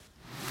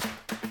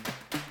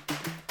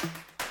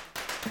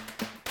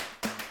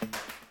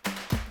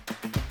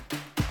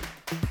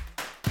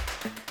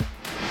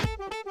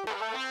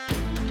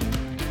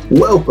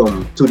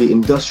Welcome to the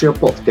Industria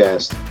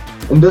Podcast.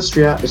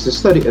 Industria is the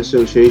study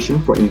association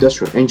for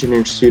industrial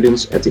engineering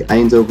students at the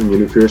Eindhoven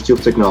University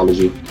of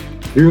Technology.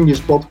 During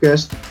this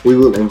podcast, we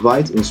will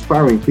invite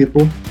inspiring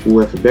people who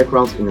have a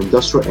background in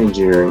industrial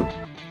engineering,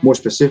 more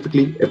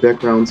specifically a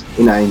background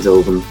in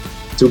Eindhoven.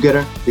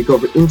 Together, we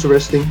cover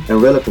interesting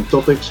and relevant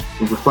topics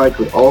and provide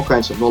with all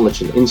kinds of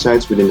knowledge and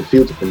insights within the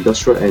field of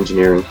industrial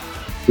engineering.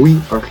 We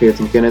are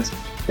Geert and Kenneth,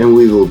 and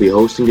we will be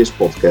hosting this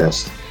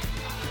podcast.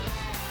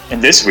 In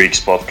this week's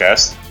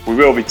podcast, we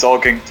will be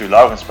talking to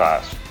Laurens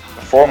Baas,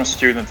 a former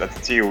student at the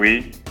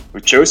TUE who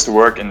chose to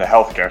work in the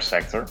healthcare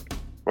sector,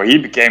 where he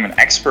became an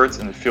expert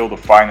in the field of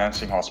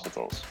financing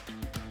hospitals.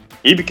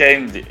 He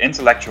became the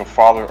intellectual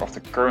father of the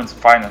current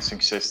financing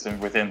system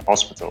within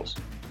hospitals.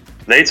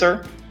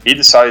 Later, he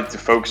decided to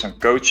focus on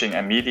coaching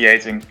and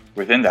mediating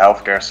within the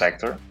healthcare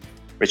sector,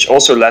 which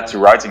also led to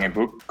writing a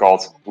book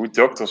called Hoe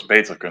Dokters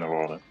Beter Kunnen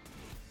Worden.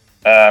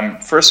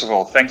 First of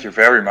all, thank you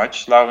very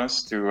much,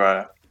 Laurens,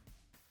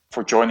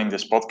 for joining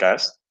this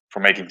podcast, for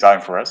making time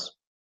for us.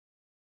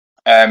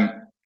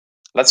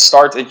 Let's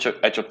start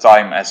at your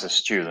time as a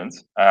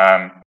student.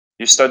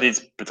 You studied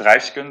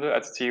bedrijfskunde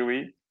at the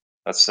TUE.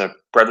 That's the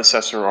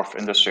predecessor of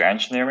industrial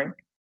engineering.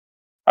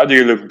 How do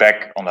you look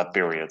back on that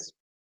period?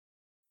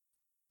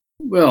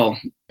 Well,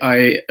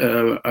 I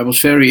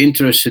was very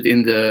interested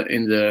in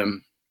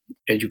the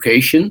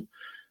education.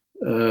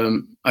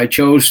 I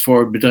chose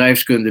for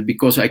bedrijfskunde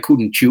because I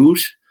couldn't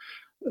choose.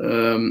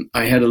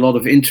 I had a lot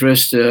of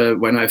interest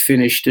when I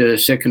finished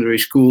secondary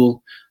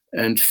school,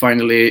 and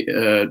finally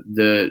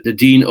the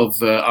dean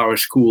of our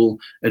school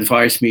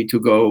advised me to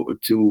go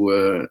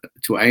to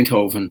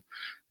Eindhoven.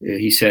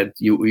 He said,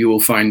 you will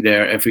find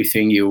there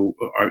everything you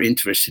are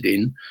interested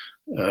in.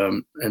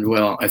 And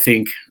well, I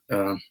think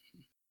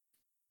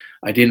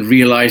I didn't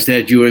realize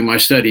that during my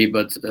study,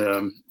 but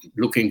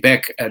looking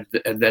back at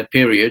that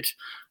period,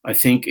 I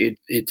think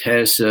it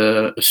has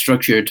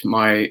structured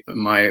my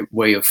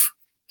way of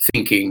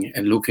thinking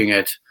and looking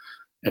at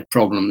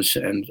problems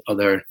and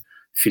other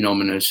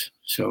phenomena.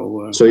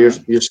 So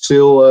you're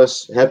still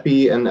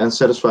happy and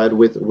satisfied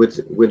with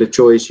the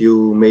choice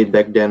you made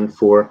back then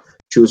for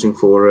choosing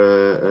for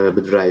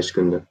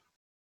bedrijfskunde?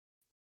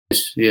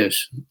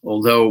 Yes.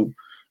 Although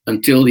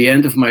until the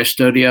end of my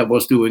study, I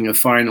was doing a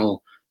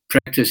final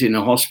practice in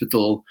a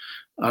hospital.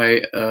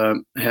 I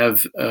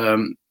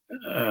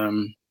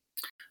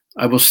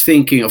was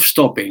thinking of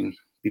stopping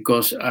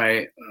because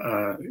I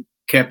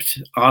kept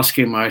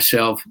asking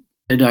myself,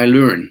 did I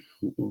learn?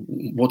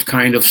 What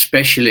kind of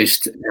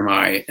specialist am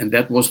I? And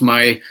that was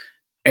my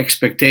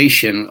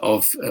expectation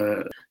of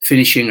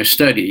finishing a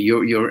study.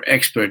 You're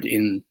expert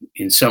in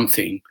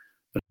something,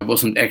 but I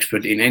wasn't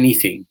expert in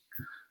anything.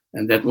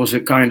 And that was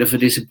a kind of a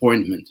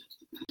disappointment.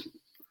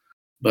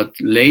 But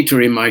later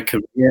in my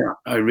career,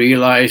 I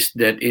realized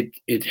that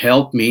it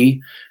helped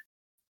me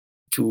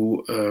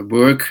to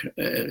work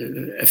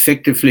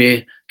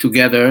effectively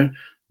together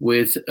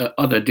with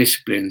other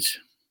disciplines.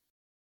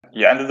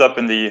 You ended up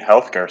in the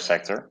healthcare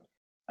sector.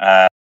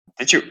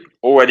 Did you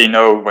already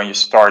know when you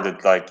started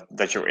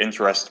that your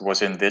interest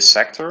was in this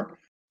sector,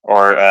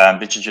 or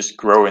did you just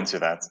grow into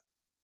that?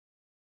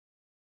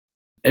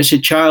 As a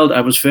child,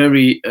 I was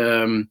very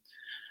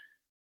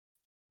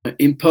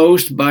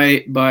imposed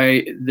by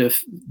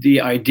the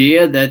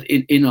idea that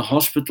in a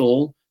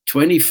hospital,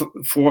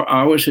 24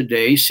 hours a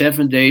day,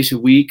 7 days a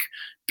week,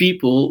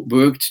 people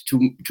worked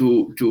to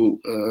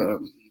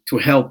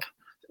help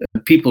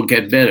people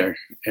get better,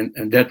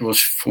 and that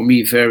was for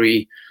me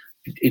very.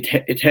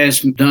 It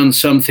has done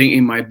something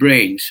in my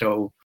brain.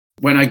 So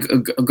when I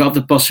got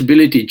the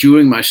possibility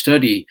during my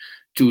study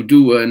to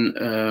do a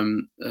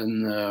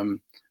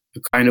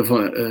kind of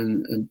a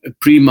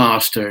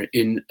pre-master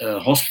in a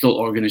hospital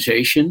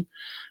organization,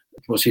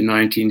 it was in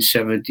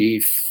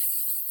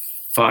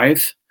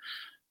 1975.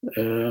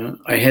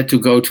 I had to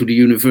go to the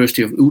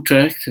University of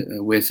Utrecht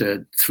with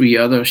 3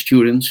 other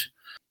students.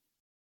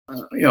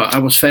 I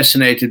was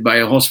fascinated by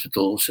a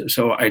hospital,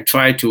 so I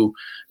tried to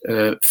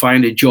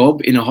find a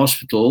job in a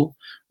hospital,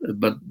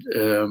 but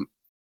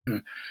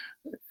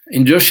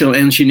industrial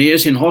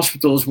engineers in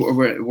hospitals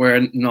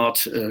were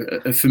not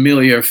a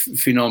familiar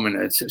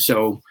phenomenon,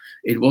 so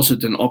it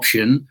wasn't an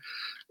option.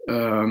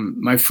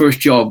 My first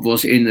job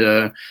was in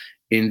the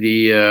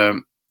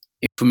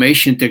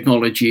information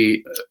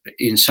technology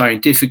in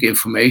scientific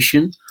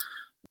information.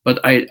 But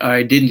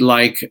I didn't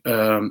like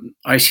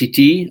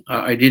ICT.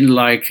 I didn't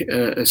like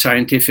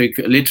scientific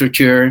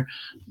literature.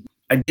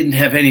 I didn't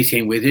have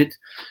anything with it,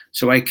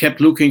 so I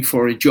kept looking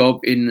for a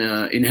job in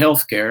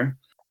healthcare.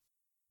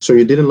 So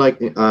you didn't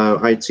like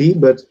IT,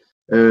 but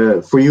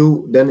for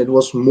you, then it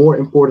was more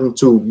important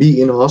to be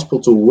in a hospital,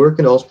 to work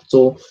in a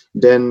hospital,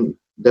 than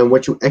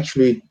what you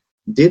actually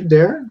did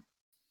there.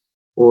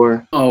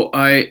 Or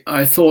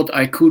I thought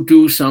I could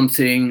do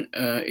something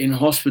in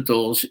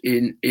hospitals,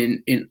 in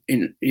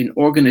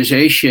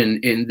organization,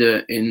 in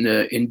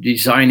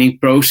designing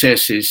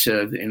processes,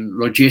 in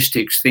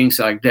logistics, things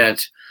like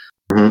that.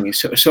 Mm-hmm.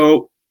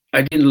 So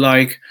I didn't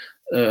like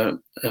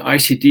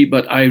ICT,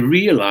 but I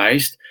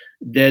realized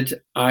that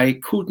I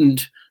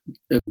couldn't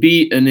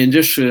be an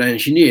industrial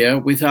engineer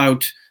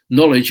without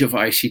knowledge of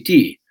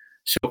ICT.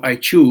 So I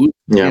choose,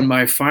 in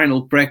my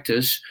final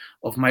practice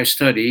of my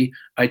study,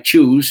 I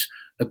choose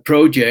a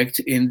project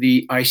in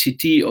the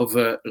ICT of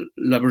a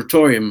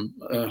laboratorium,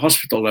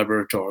 hospital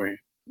laboratory,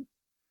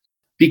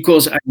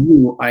 because I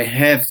knew I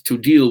have to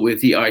deal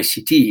with the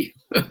ICT,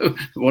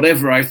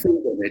 whatever I think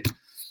of it.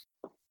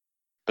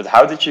 But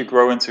how did you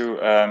grow into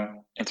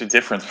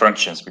different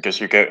functions?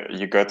 Because you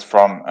got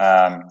from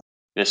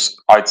this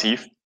IT,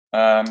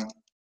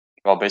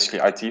 basically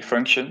IT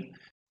function,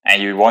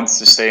 and you wanted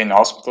to stay in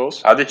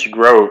hospitals. How did you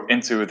grow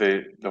into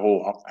the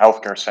whole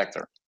healthcare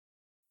sector?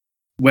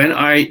 When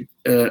I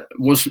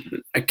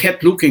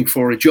kept looking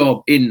for a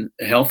job in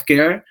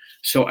healthcare,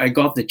 so I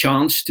got the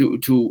chance to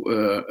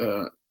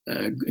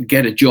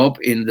get a job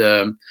in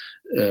the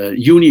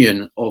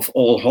union of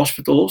all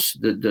hospitals,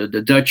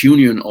 the Dutch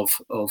Union of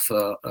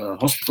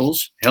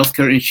Hospitals.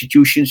 Healthcare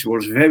institutions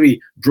was a very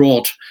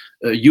broad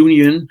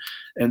union,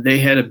 and they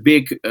had a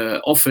big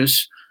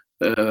office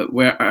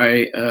where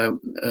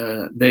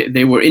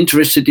they were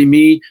interested in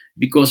me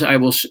because I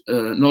was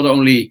not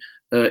only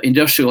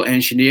industrial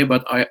engineer,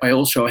 but I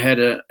also had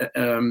a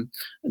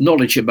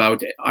knowledge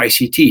about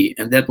ICT,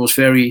 and that was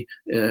very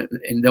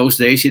in those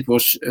days it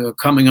was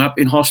coming up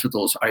in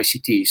hospitals,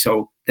 ICT.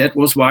 So that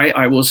was why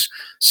I was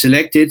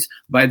selected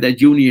by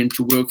that union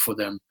to work for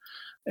them.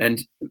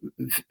 And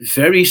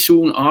very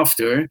soon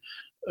after,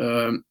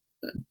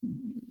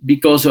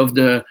 because of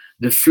the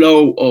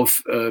flow of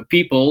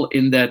people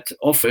in that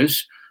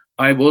office,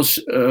 I was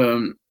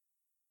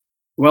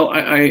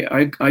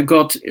I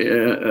got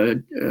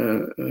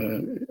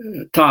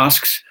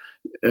tasks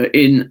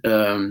in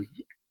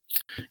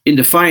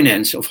the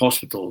finance of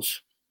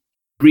hospitals,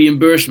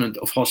 reimbursement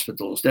of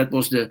hospitals. That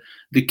was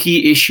the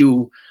key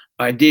issue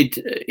I did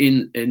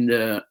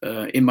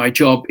in my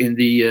job in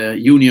the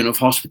Union of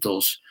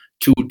Hospitals,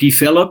 to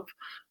develop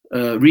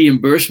a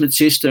reimbursement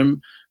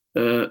system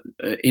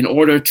in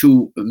order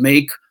to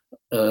make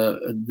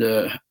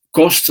the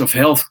costs of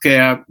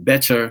healthcare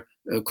better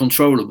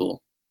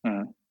controllable.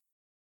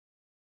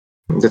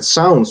 That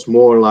sounds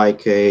more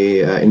like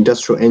a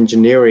industrial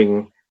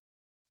engineering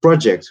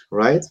project,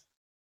 right?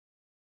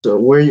 So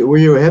were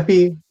you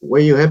happy? Were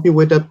you happy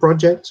with that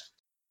project?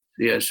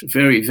 Yes,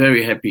 very,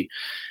 very happy,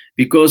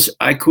 because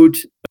I could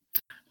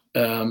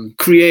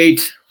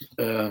create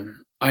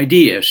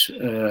ideas.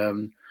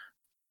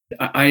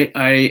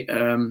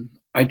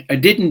 I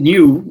didn't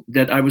knew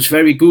that I was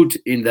very good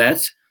in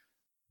that.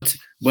 But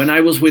when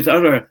I was with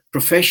other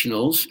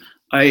professionals,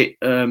 I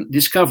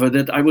discovered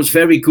that I was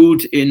very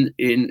good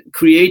in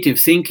creative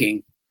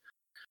thinking.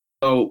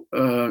 So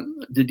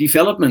the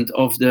development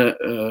of the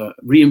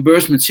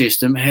reimbursement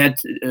system had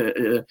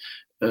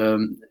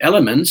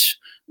elements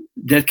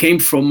that came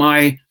from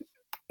my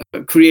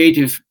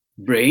creative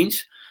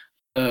brains.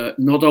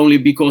 Not only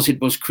because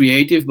it was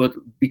creative, but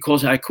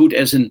because I could,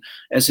 as an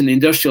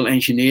industrial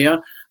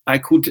engineer, I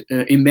could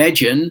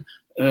imagine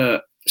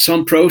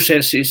some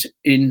processes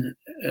in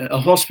a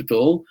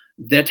hospital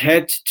that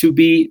had to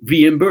be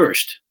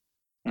reimbursed.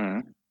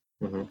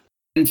 Mm-hmm.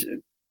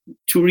 And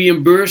to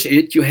reimburse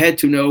it, you had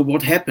to know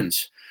what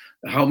happens.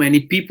 How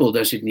many people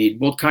does it need?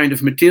 What kind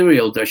of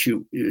material do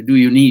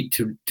you need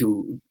to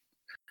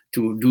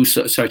do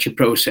such a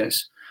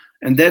process?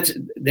 And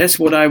that's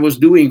what I was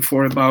doing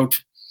for about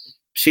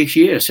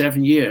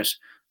 7 years.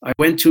 I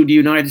went to the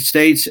United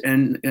States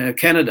and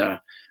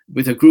Canada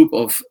with a group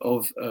of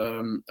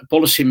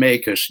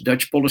policymakers,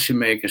 Dutch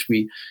policymakers.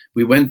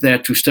 We went there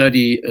to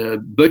study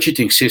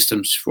budgeting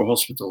systems for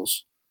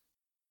hospitals.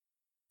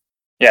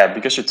 Yeah,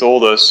 because you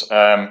told us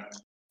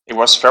it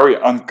was very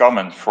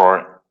uncommon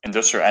for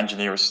industrial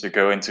engineers to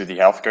go into the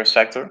healthcare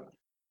sector.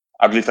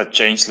 I believe that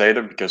changed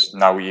later, because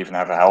now we even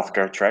have a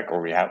healthcare track,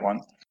 or we had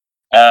one.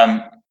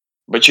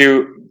 But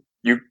you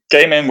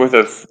came in with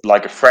a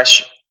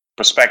fresh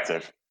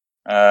perspective.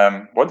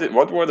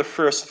 What were the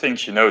first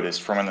things you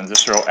noticed from an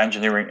industrial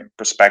engineering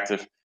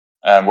perspective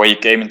where you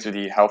came into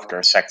the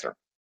healthcare sector?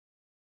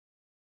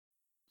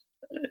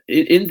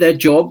 In that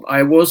job,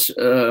 I was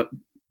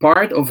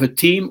part of a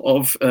team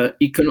of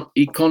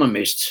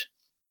economists.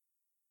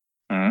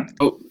 Mm-hmm.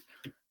 So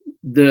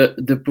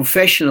the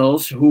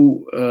professionals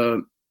who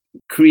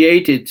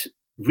created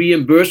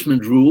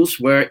reimbursement rules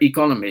were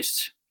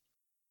economists.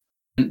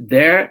 And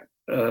their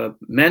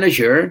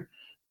manager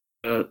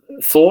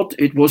thought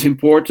it was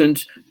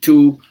important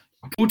to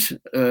put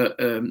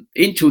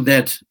into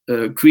that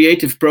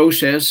creative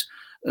process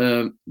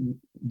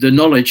the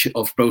knowledge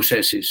of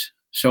processes.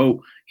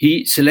 So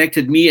he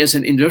selected me as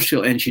an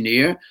industrial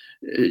engineer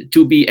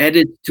to be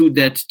added to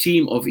that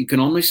team of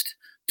economists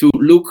to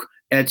look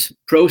at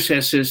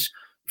processes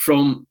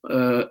from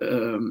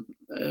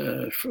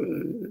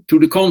to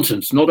the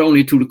content, not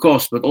only to the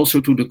cost, but also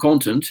to the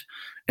content,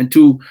 and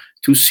to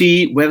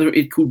see whether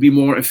it could be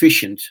more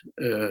efficient.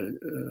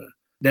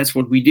 That's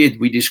what we did.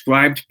 We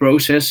described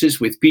processes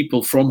with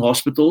people from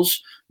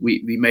hospitals.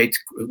 We made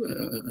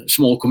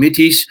small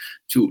committees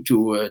to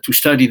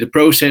study the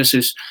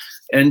processes.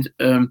 And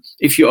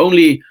if you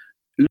only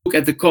look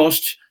at the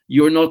costs,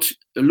 you're not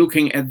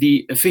looking at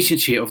the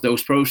efficiency of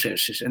those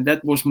processes. And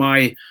that was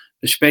my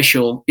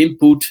special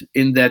input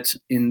in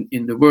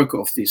the work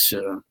of this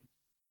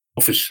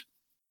office.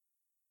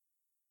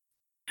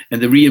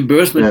 And the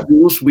reimbursement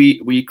rules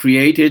we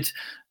created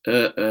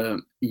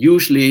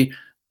usually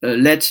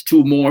led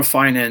to more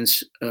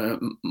finance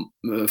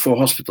for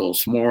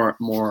hospitals, more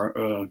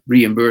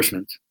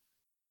reimbursement.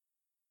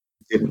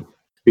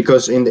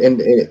 Because in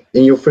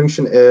your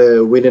function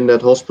within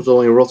that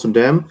hospital in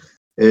Rotterdam,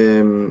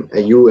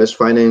 you as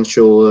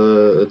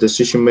financial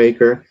decision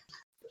maker,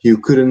 you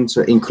couldn't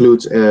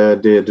include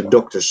the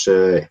doctors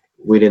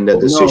within that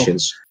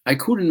decisions. No, I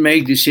couldn't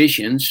make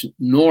decisions,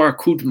 nor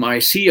could my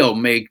CEO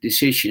make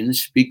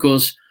decisions,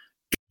 because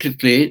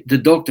typically the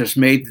doctors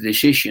made the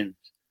decision.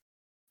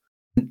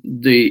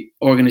 The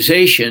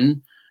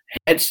organization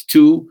had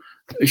to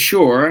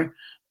assure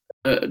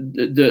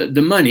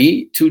the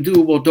money to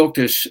do what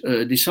doctors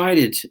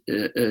decided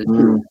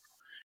to.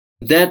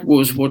 That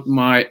was what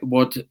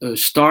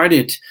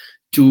started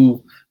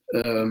to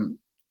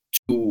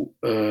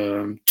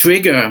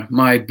trigger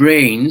my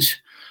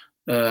brains.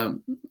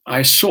 I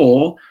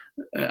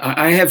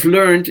have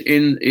learned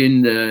in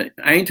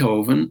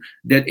Eindhoven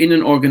that in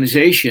an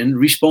organization,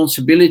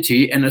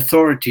 responsibility and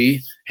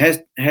authority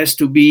has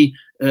to be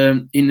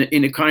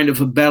in a kind of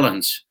a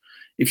balance.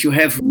 If you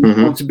have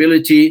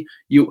responsibility,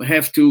 you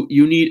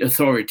need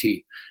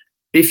authority.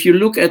 If you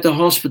look at the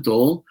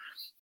hospital,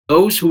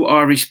 those who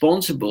are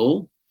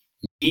responsible,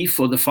 me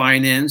for the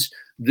finance,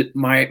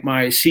 my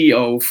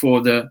CEO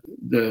for the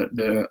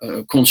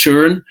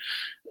concern,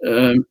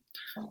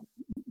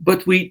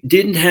 but we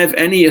didn't have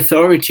any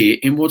authority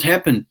in what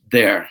happened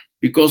there,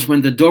 because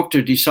when the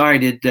doctor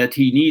decided that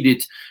he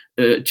needed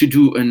to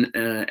do an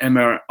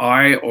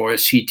MRI or a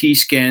CT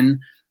scan,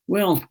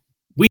 well,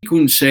 we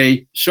couldn't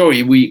say,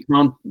 sorry, we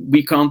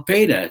can't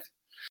pay that.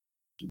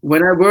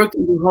 When I worked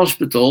in the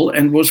hospital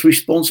and was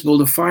responsible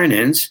for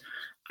finance,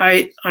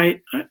 I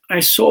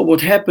saw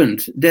what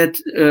happened, that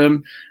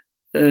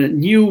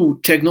new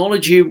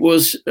technology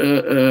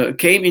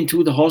came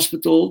into the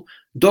hospital.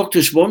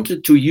 Doctors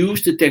wanted to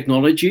use the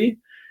technology,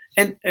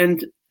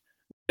 and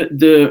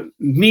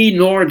me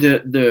nor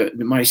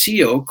my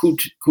CEO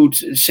could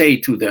say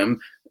to them,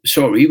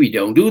 sorry, we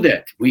don't do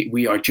that.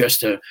 We are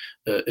just a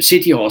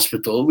city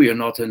hospital. We are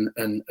not a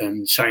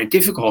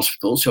scientific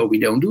hospital, so we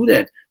don't do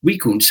that. We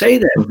couldn't say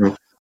that.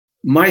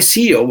 My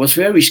CEO was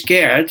very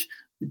scared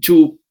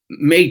to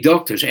make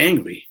doctors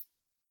angry,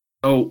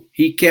 so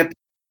he kept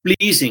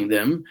pleasing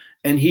them,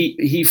 and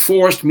he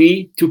forced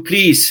me to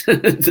please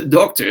the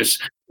doctors.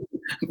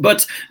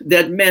 But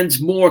that meant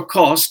more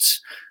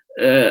costs,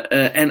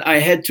 and I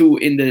had to,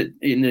 in the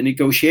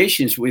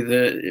negotiations with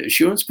the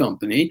insurance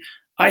company,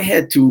 I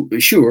had to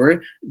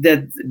assure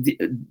that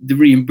the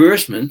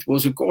reimbursement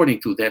was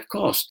according to that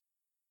cost.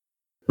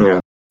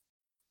 Yeah,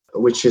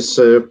 which is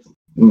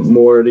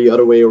more the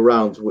other way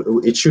around.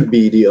 It should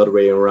be the other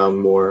way around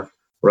more,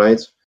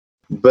 right?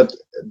 But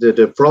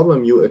the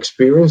problem you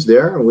experienced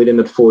there within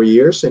that 4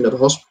 years in that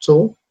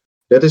hospital,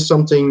 that is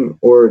something,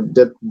 or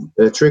that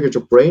triggered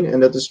your brain,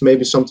 and that is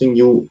maybe something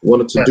you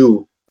wanted to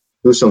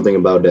do something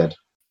about that.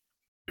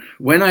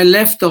 When I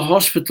left the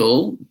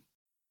hospital,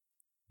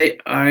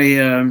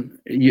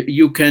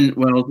 you can,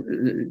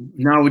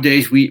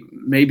 nowadays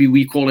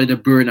we call it a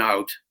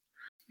burnout.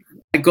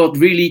 I got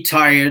really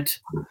tired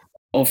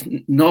of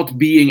not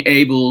being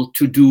able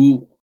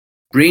to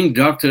bring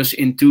doctors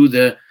into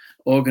the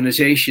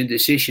organization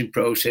decision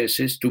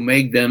processes to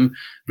make them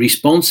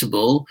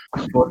responsible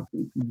for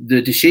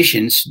the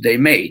decisions they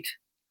made.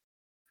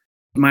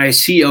 My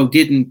CEO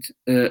didn't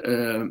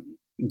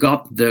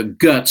got the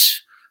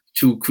guts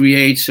to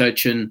create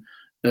such an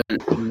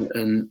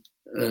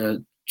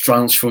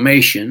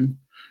transformation.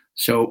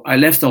 So I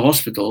left the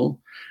hospital,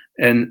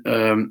 and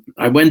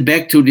I went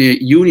back to the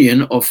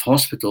Union of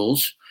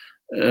Hospitals.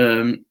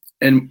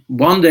 And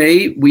one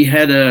day we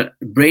had a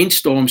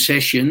brainstorm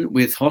session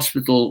with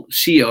hospital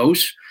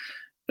CEOs,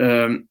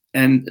 and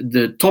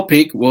the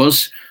topic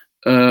was,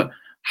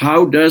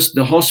 how does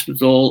the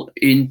hospital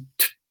in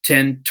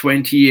 10,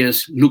 20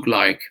 years look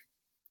like?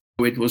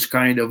 So it was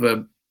kind of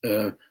a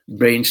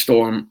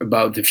brainstorm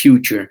about the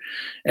future.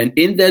 And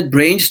in that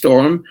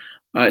brainstorm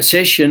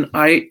session,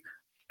 I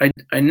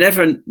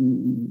never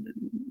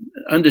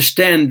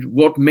understand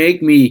what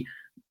made me,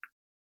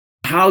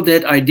 how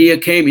that idea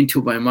came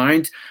into my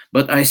mind,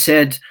 but I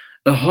said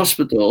a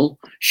hospital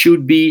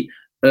should be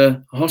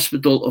a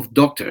hospital of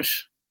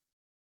doctors.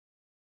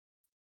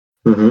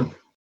 And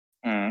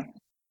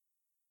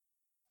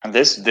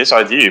this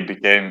idea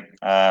became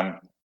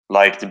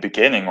like the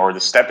beginning or the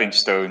stepping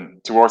stone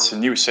towards a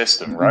new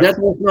system, right? That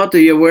was not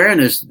the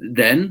awareness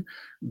then,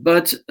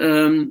 but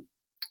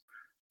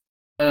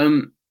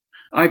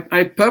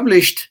I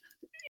published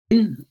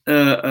in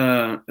the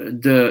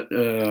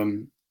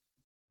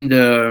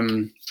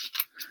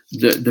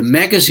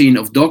magazine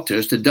of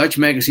doctors, the Dutch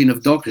magazine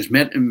of doctors,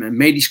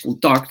 Medisch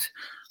Contact.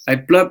 I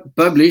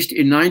published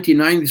in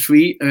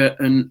 1993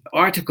 an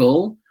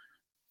article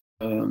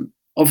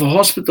of a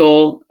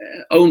hospital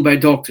owned by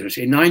doctors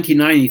in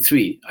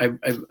 1993. I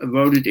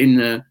wrote it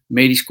in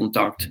Medisch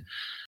Contact.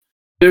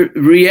 The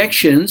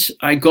reactions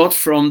I got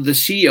from the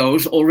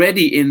CEOs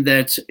already in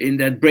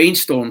that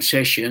brainstorm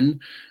session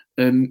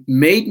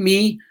made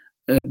me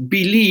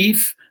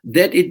believe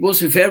that it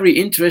was a very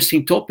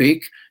interesting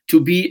topic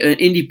to be an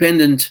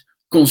independent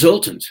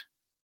consultant.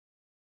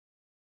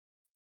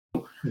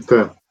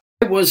 Okay.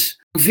 I was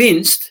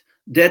convinced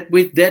that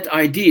with that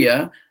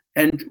idea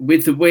and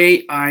with the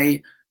way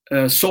I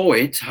saw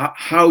it,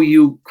 how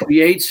you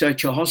create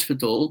such a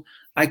hospital,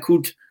 I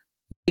could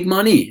make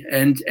money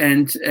and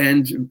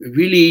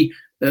really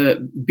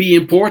be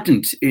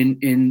important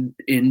in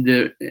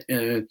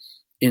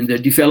the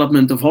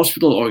development of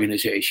hospital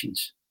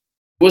organizations.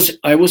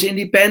 I was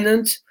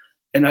independent,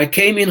 and I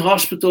came in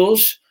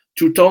hospitals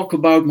to talk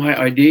about my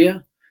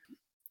idea.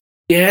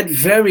 We had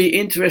very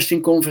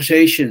interesting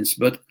conversations,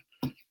 but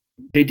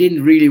they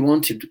didn't really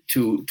want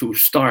to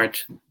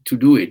start to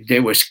do it. They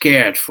were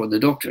scared for the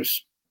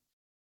doctors.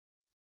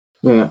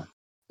 Yeah.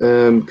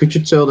 Could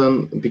you tell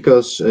them,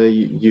 because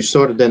you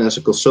started then as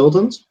a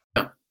consultant,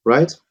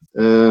 right?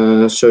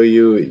 So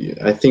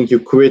I think you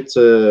quit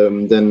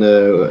then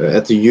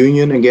at the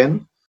union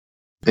again,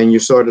 and you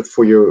started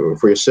for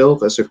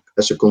yourself as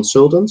a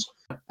consultant.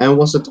 And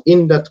was it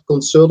in that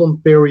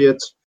consultant period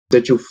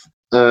that you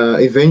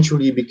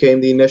eventually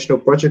became the national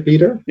project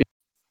leader,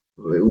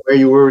 where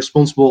you were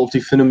responsible of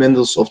the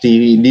fundamentals of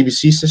the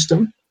DBC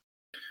system?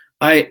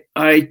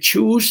 I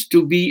choose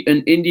to be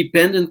an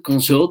independent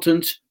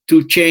consultant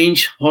to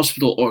change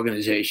hospital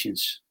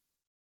organizations,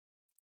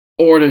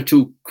 in order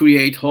to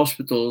create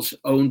hospitals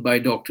owned by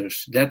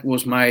doctors. That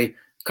was my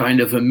kind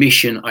of a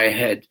mission I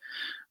had.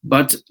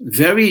 But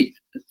very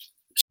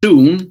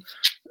soon,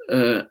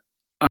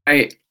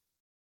 I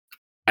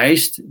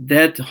realized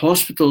that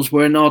hospitals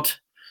were not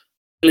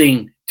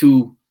willing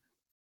to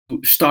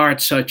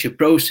start such a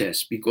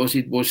process because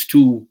it was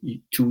too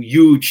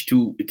huge.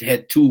 It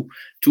had too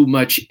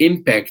much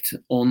impact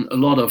on a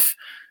lot of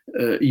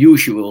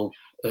usual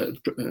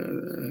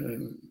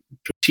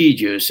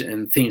procedures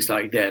and things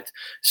like that.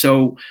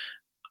 So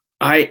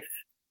I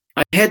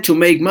had to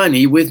make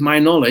money with my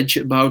knowledge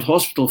about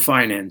hospital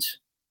finance.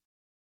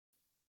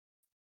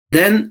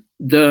 Then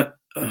the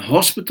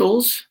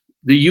hospitals,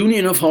 the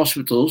Union of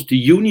Hospitals, the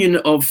Union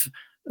of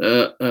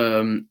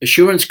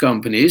assurance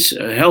companies,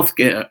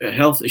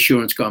 health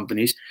assurance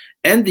companies,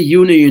 and the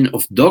Union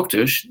of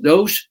Doctors,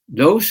 those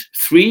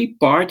three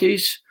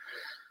parties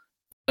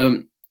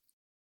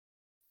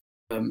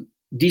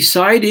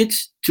decided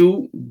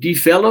to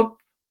develop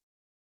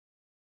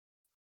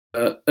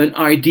an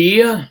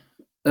idea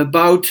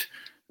about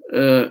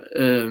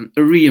a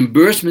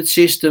reimbursement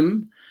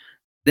system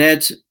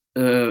that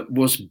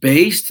was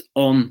based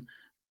on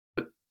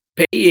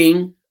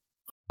paying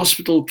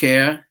hospital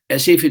care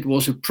as if it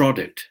was a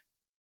product.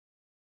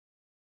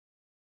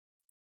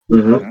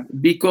 Mm-hmm.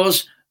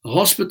 Because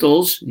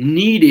hospitals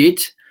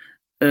needed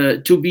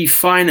to be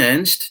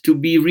financed, to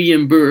be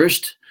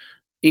reimbursed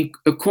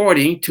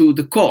according to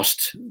the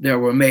costs that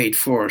were made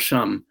for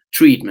some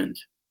treatment.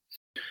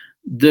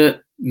 The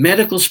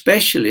medical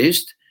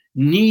specialist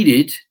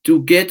needed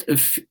to get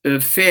a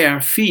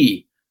fair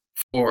fee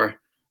for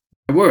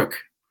their work.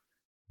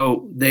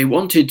 So they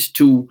wanted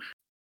to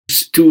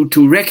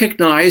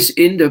recognize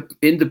in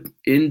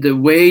the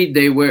way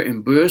they were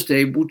reimbursed,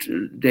 they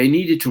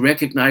needed to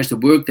recognize the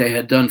work they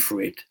had done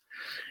for it.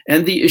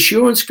 And the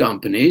assurance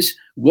companies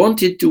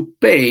wanted to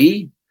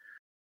pay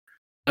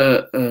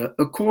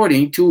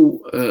according to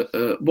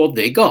what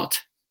they got.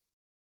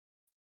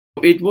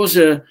 It was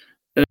a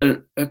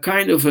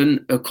kind of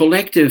a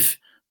collective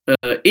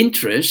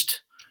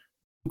interest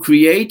to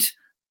create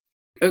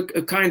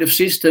a kind of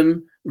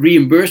system,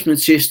 reimbursement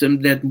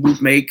system, that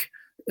would make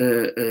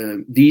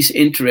these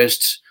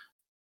interests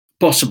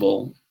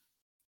possible.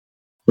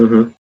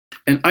 Mm-hmm.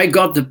 And I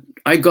got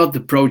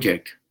the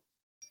project.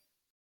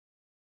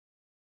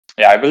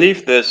 Yeah, I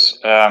believe this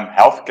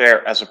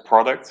healthcare as a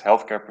product,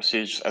 healthcare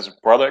procedures as a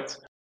product,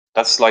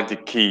 that's like the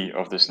key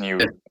of this new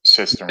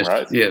system,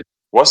 right? Yeah.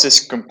 Was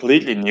this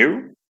completely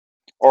new,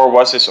 or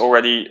was this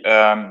already?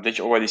 Did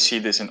you already see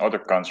this in other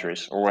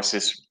countries, or was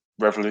this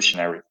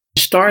revolutionary? I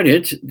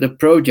started the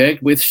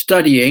project with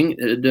studying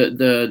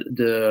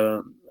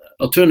the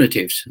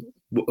alternatives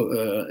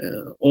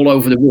all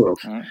over the world,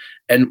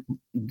 and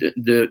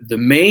the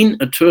main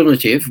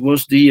alternative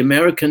was the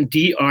American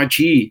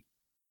DRG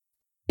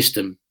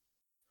system,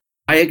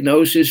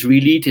 diagnosis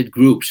related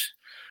groups.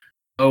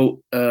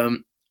 So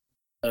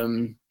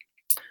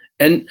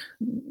and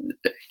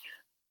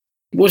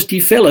was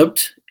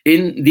developed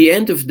in the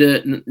end of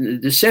the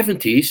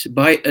 70s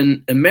by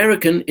an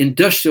American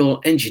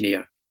industrial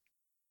engineer.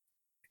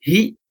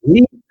 He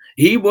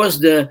was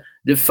the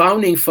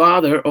founding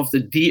father of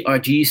the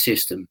DRG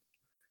system.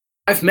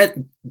 I've met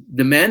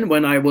the man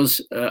when I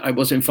was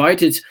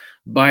invited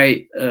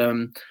by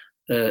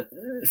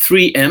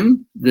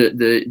 3M,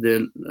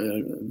 the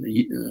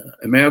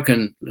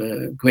American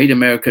great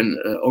American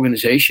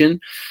organization.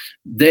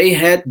 They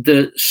had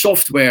the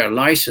software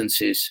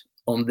licenses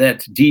on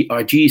that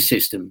DRG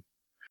system.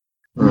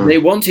 They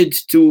wanted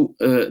to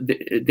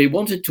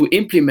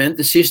implement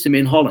the system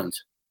in Holland.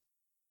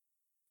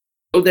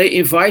 So they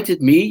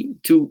invited me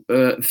to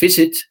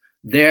visit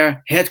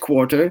their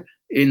headquarters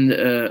in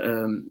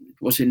it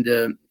was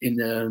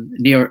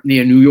near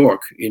New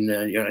York in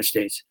the United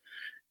States,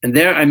 and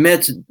there I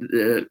met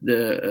the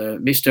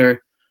Mr. I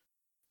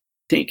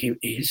think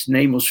his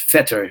name was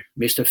Vetter,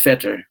 Mr.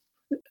 Vetter.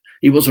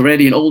 He was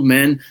already an old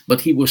man,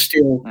 but he was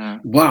still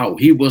wow.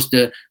 He was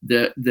the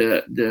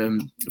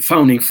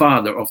founding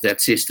father of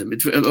that system.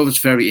 It was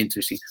very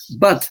interesting.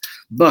 But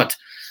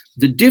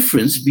the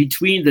difference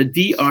between the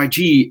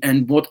DRG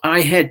and what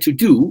I had to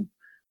do,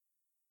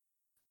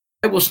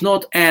 I was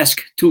not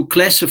asked to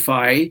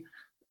classify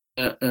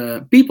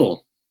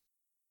people.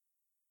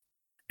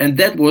 And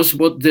that was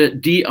what the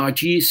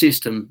DRG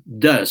system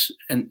does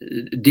and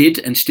did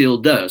and still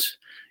does.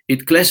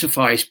 It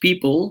classifies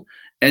people,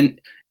 and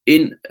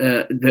in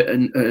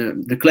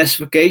the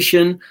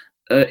classification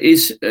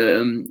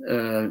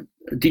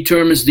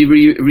determines the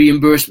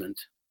reimbursement.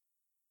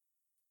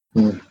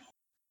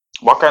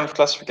 What kind of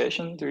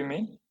classification do you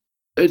mean?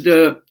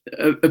 A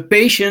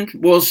patient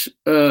was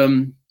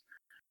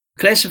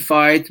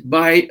classified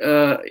by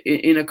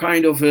in a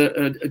kind of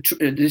a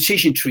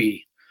decision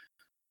tree.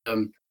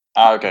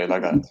 Okay,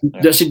 like that.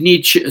 Yeah. Does it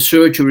need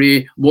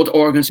surgery? What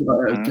organs?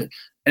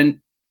 And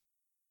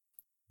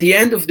the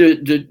end of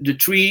the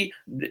tree,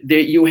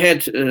 you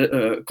had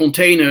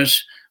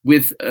containers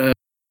with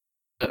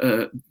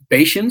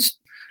patients,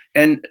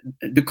 and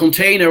the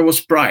container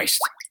was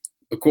priced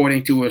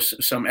according to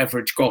some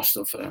average cost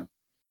of.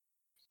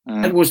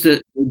 That was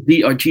the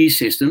DRG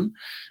system,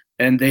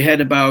 and they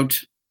had about,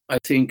 I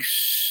think,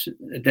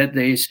 that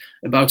days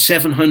about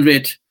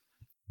 700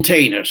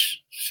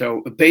 containers.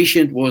 So a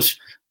patient was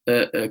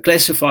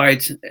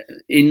classified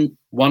in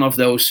one of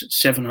those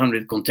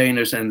 700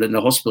 containers, and then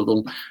the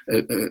hospital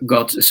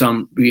got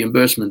some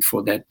reimbursement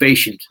for that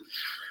patient.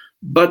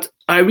 But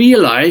I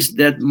realized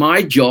that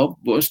my job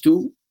was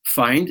to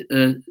find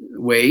a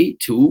way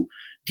to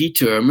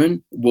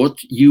determine what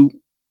you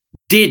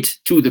did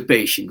to the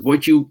patient,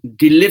 what you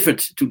delivered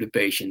to the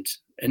patient,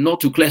 and not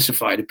to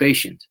classify the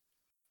patient.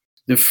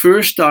 The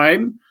first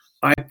time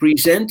I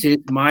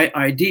presented my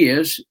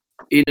ideas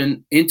in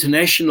an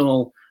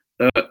international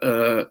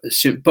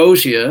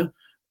symposia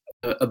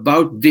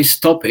about this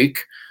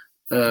topic.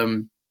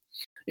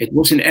 It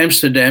was in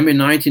Amsterdam in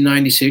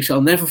 1996.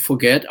 I'll never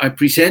forget. I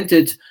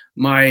presented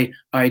my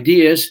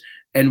ideas,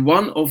 and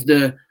one of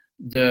the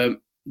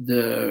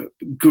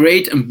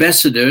great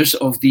ambassadors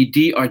of the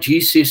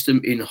DRG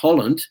system in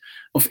Holland,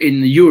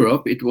 in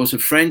Europe, it was a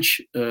French.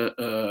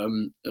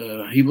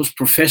 He was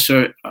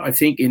professor, I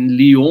think, in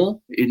Lyon,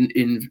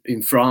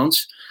 in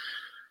France.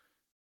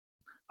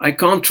 I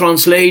can't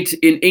translate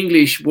in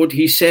English what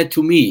he said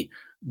to me,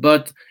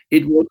 but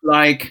it was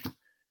like,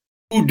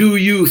 who do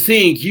you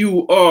think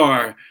you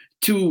are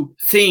to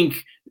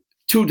think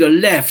to the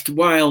left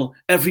while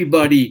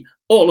everybody,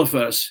 all of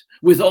us,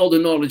 with all the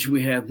knowledge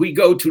we have, we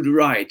go to the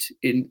right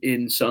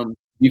in some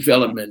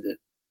development.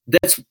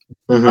 That's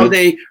how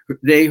they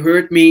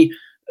heard me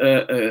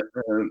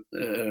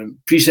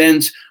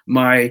present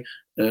my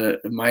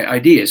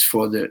ideas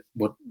for the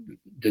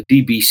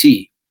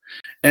DBC.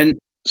 And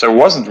so it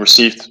wasn't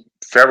received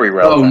very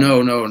well. Oh,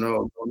 no, not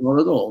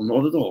at all.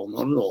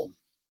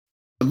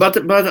 But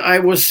I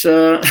was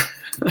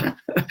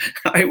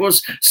I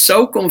was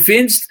so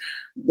convinced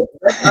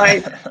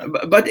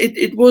but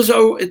it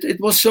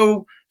was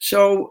so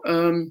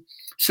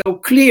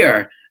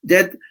clear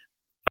that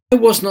I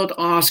was not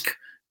asked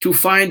to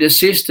find a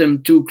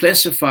system to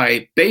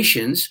classify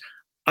patients.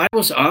 I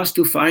was asked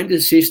to find a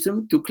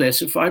system to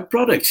classify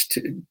products,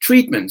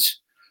 treatments.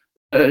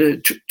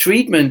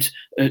 Treatment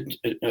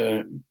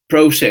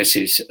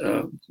processes,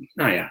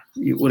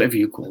 whatever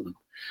you call them.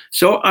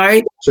 So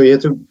you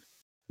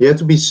had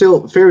to be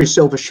very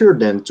self-assured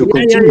then to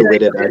continue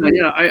with it.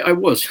 Yeah, I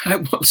was,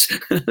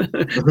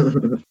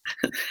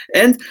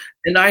 and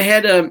I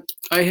had a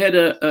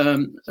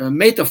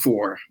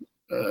metaphor,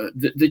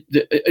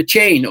 a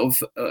chain of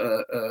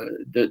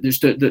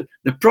the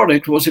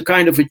product was a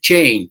kind of a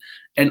chain,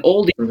 and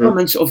all the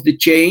elements of the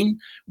chain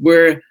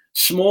were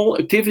small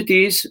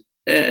activities.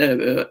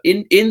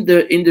 In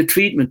the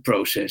treatment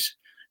process,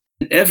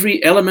 and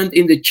every element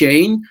in the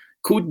chain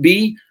could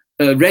be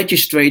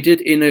registered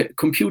in a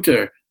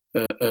computer,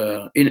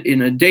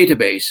 in a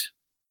database.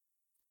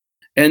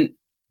 And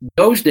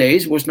those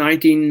days was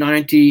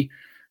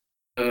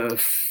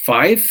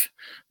 1995.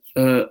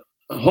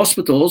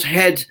 Hospitals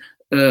had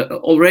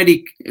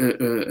already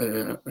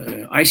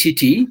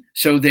ICT,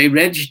 so they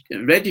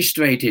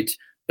registered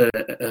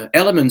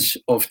elements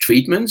of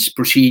treatments,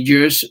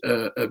 procedures,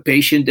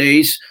 patient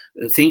days,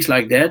 things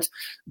like that.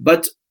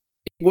 But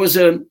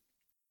it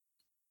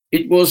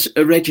was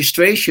a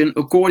registration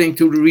according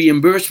to the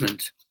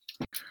reimbursement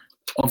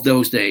of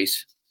those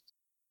days.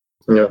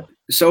 Yeah.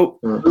 So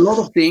a lot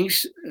of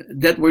things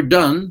that were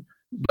done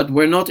but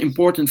were not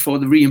important for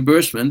the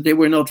reimbursement, they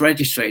were not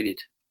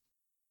registered.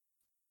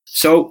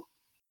 So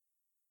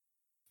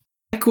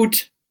I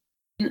could,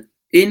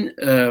 in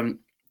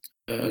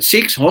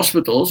 6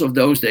 hospitals of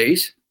those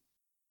days,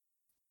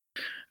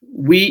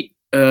 we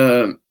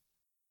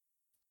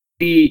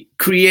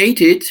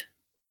created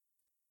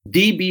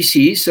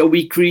DBCs, so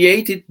we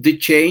created the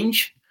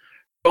change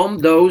from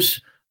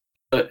those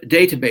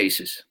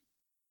databases.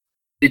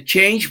 The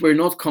change were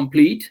not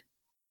complete,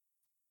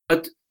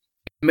 but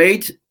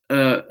made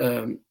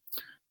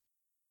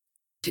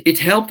it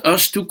helped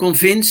us to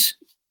convince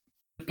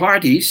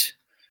parties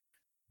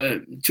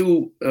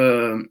to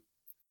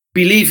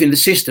believe in the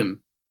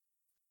system,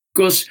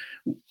 because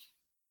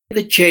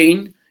the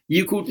chain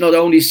you could not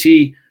only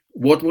see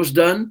what was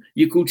done,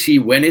 you could see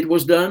when it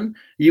was done,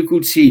 you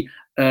could see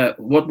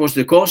what was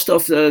the cost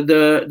of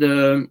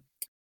the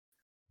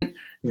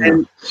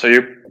and so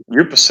you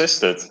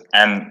persisted,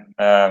 and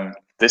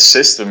this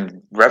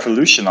system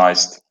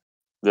revolutionized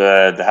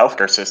the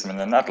healthcare system in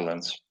the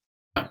Netherlands.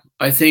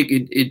 I think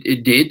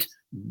it did,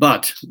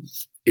 but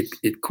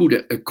it could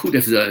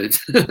have done it,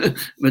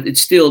 but it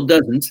still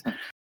doesn't.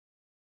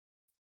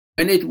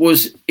 And it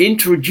was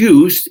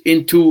introduced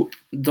into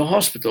the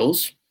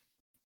hospitals.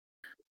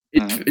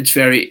 It's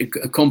very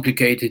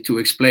complicated to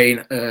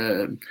explain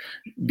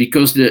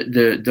because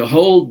the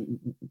whole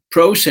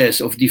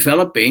process of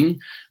developing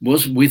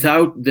was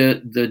without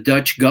the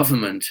Dutch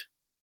government.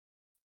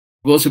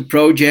 It was a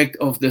project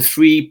of the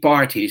 3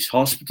 parties: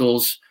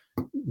 hospitals,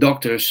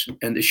 doctors,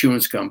 and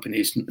insurance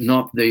companies.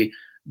 Not the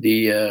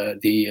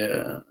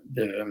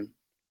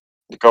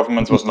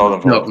government was not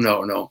involved.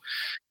 No.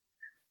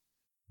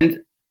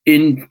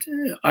 And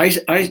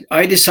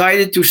I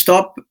decided to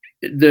stop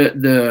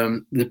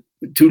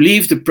to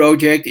leave the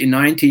project in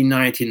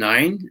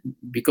 1999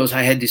 because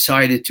I had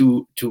decided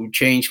to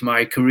change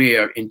my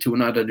career into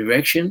another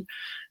direction,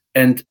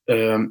 and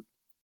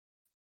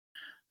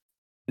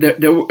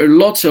there were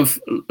lots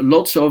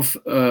of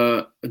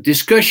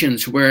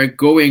discussions were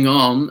going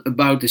on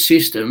about the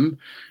system,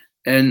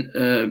 and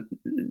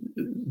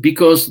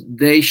because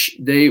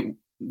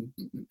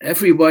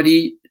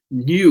everybody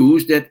knew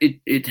that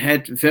it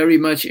had very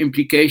much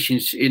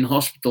implications in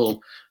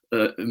hospital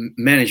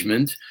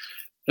management.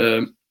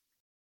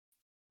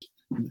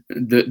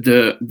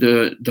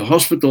 The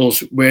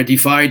hospitals were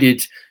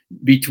divided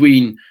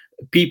between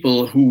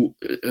people who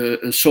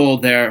saw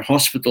their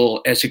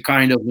hospital as a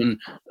kind of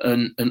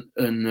a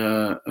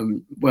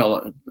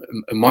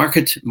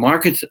market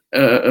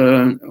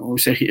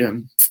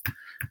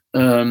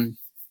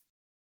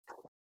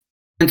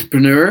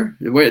entrepreneur.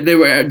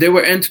 They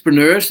were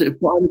entrepreneurs.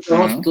 Part of the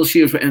hospital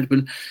CEOs were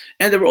entrepreneurs,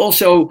 and there were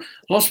also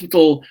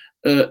hospital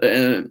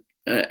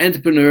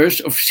entrepreneurs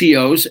of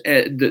CEOs,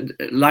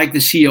 like the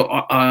CEO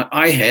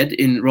I had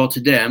in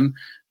Rotterdam.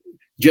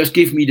 Just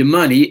give me the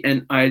money,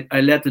 and I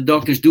let the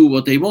doctors do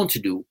what they want to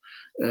do.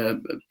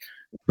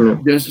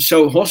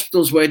 So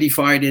hospitals were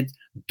divided,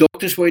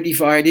 doctors were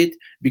divided,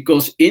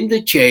 because in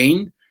the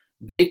chain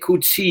they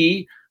could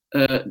see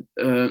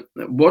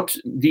what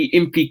the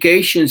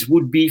implications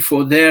would be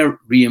for their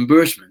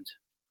reimbursement.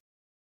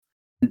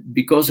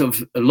 Because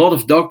of a lot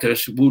of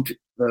doctors would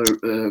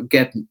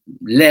get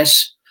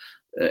less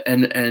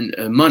and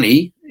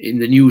money in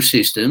the new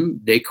system,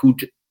 they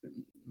could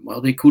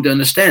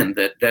understand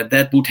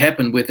that would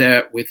happen with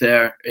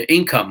their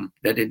income,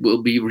 that it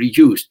will be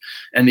reduced.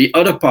 And the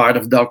other part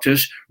of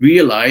doctors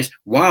realized,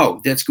 wow,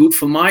 that's good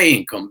for my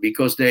income,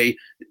 because they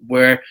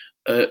were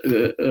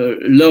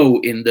low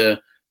in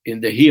the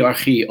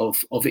hierarchy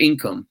of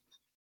income.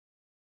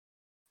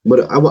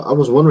 But I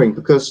was wondering,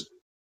 because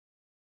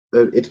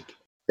it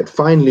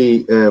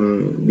finally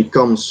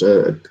becomes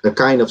a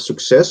kind of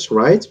success,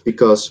 right?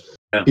 Because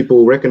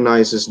people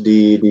recognizes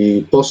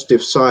the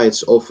positive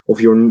sides of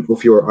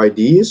your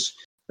ideas,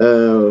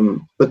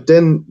 but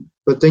then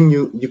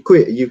you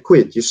quit,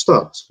 you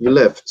stopped, you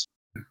left.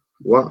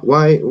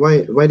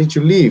 Why did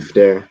you leave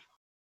there?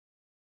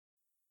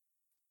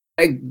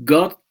 I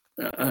got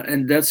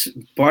and that's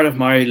part of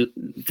my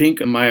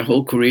my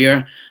whole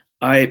career.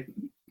 I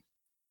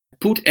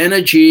put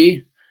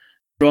energy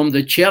from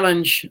the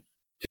challenge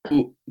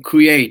to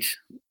create,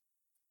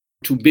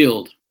 to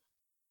build,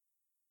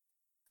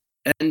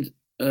 and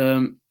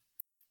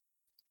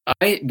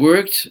I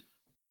worked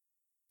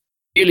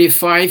nearly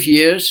 5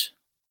 years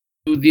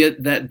to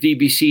that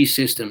DBC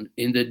system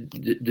in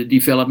the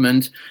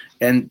development,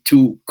 and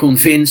to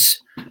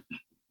convince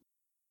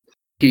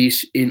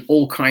in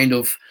all kind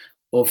of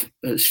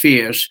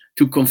spheres,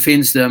 to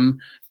convince them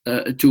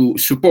to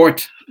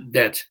support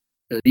that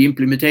the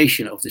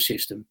implementation of the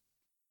system.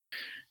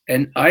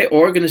 And I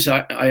organized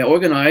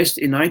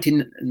in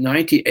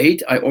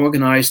 1998. I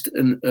organized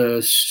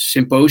a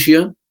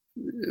symposium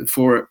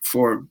for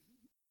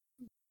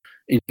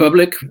in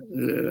public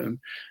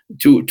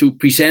to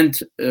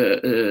present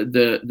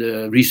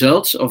the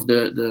results of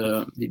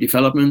the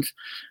development.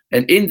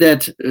 And in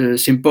that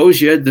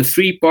symposium, the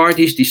 3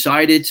 parties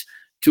decided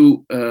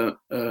to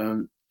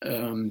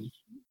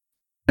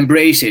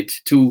embrace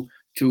it.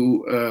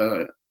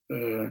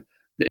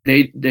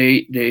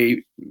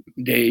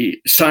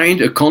 They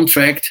signed a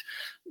contract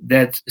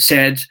that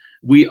said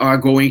we are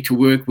going to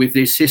work with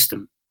this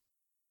system.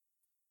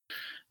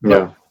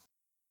 Yeah.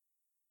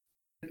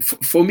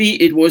 For me,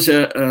 it was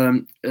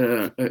a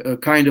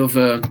kind of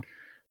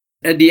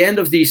at the end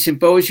of the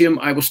symposium,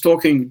 I was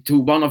talking to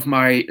one of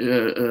my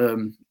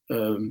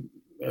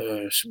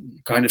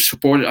kind of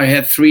supporters. I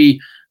had 3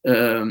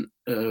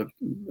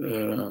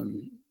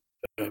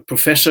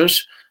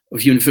 professors,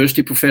 of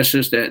university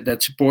professors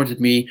that supported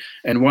me,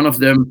 and one of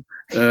them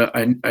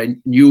I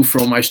knew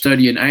from my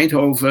study in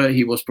Eindhoven.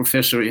 He was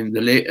professor in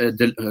de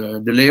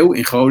Leeuw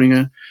in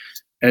Groningen,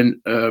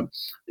 and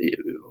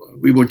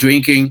we were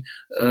drinking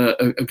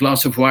a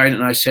glass of wine,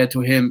 and I said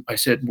to him, I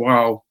said,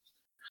 "Wow,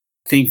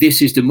 I think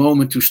this is the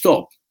moment to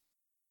stop."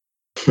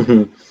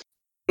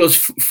 Because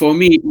for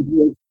me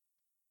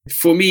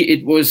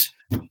it was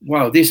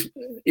wow.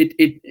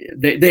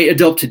 They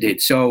adopted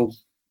it, so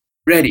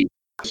ready.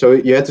 So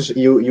you had to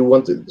you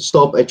want to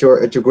stop at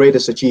your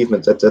greatest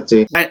achievement at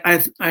the.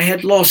 I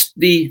had lost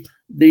the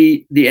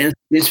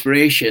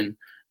inspiration,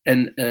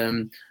 and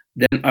then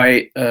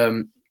I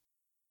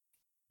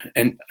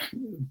and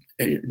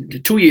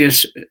 2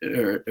 years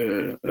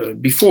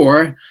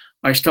before,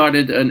 I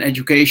started an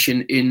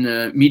education in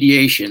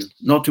mediation,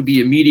 not to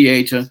be a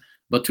mediator,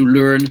 but to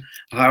learn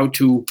how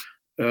to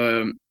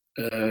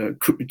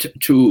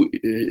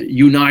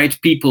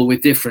unite people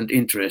with different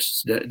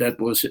interests. That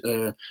was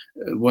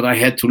what I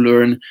had to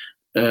learn,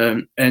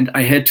 and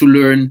I had to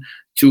learn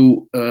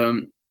to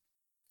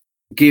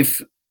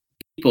give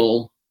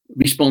people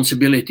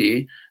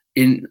responsibility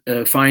in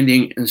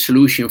finding a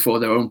solution for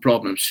their own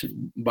problems.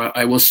 But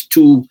I was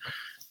too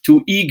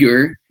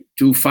eager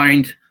to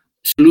find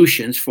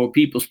solutions for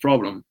people's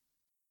problems.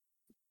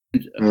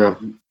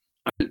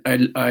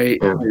 I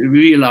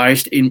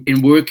realized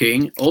in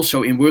working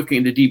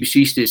in the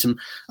DBC system,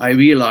 I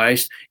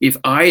realized if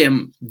I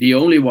am the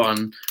only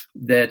one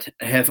that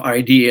have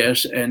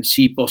ideas and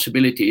see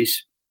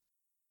possibilities,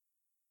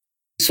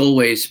 it's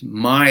always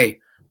my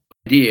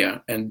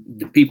idea, and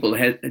the people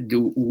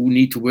who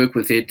need to work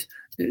with it,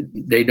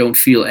 they don't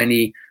feel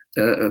any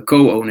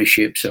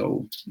co-ownership.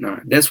 So no,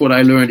 that's what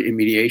I learned in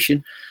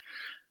mediation.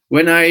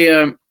 When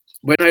I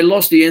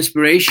lost the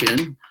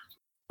inspiration,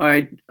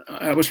 I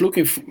was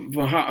looking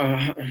for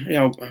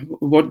how,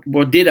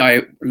 what did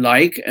I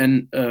like,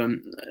 and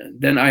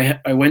then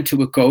I went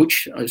to a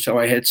coach. So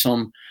I had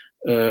some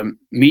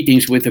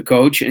meetings with a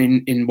coach,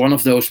 and in one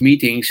of those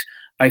meetings,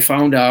 I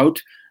found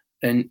out,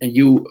 and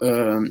you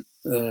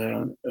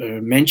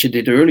mentioned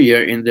it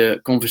earlier in the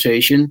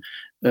conversation.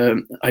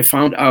 I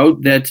found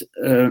out that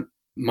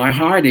my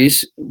heart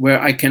is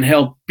where I can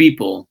help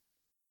people,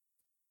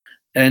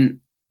 and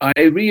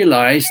I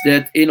realized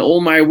that in all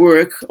my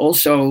work,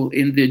 also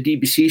in the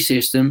DBC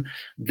system,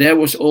 there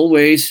was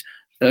always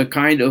a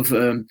kind of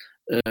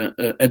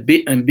a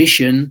bit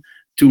ambition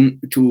to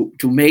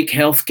make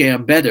healthcare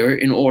better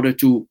in order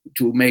to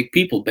make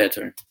people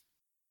better.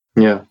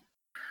 Yeah.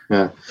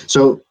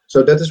 So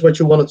that is what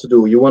you wanted to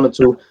do. You wanted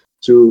to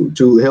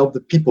help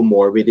the people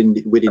more within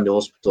the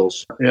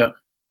hospitals. Yeah.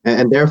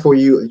 And therefore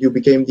you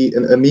became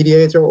a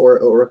mediator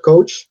or a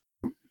coach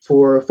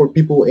for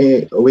people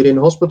within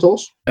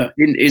hospitals.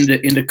 In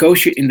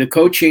the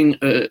coaching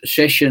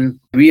session,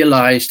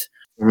 realized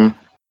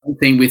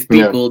something with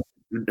people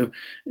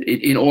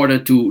in order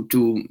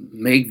to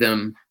make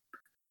them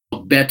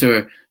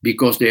better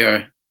because they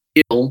are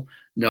ill.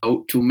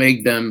 No, to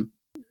make them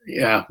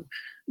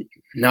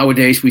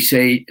nowadays we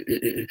say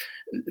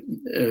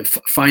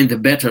find the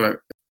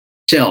better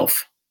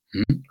self.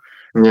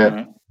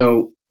 Yeah.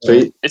 So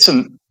it's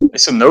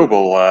a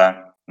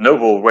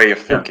noble way of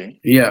thinking.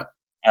 Yeah.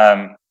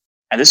 And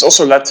this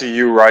also led to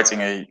you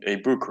writing a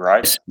book,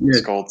 right? Yes.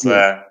 It's called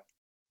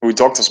Hoe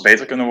Doctors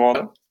Beter Kunnen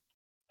Worden.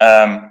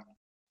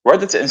 Where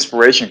did the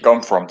inspiration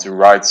come from to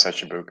write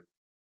such a book?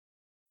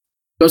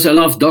 Because I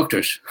love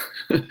doctors.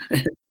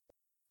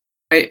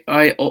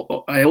 I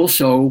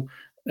also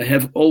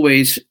have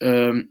always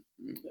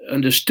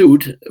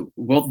understood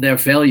what their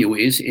value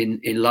is in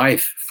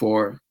life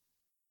for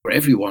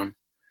everyone.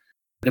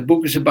 The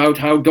book is about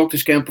how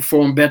doctors can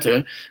perform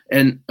better,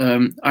 and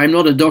I'm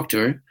not a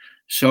doctor,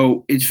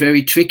 so it's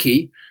very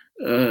tricky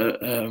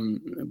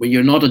when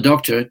you're not a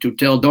doctor to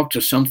tell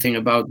doctors something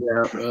about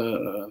their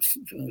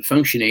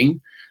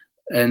functioning,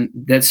 and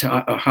that's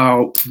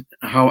how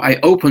I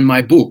opened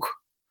my book.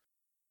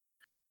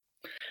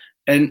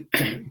 And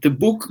the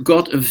book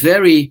got a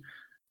very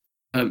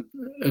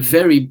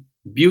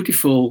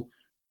beautiful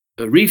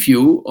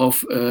review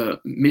of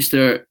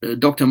Mr.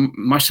 Dr.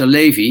 Marcel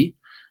Levy.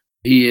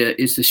 He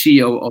is the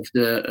CEO of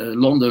the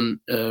London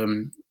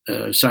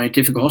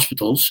Scientific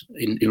Hospitals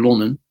in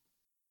London,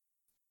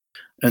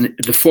 and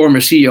the former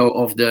CEO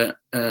of the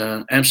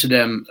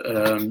Amsterdam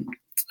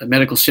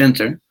Medical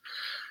Center.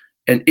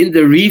 And in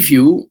the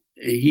review,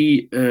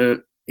 he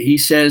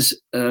says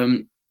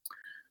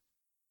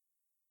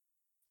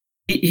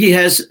he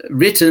has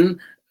written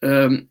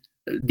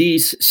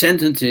these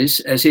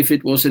sentences as if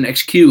it was an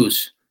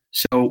excuse.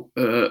 So,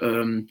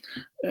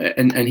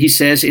 and he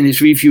says in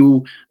his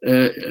review,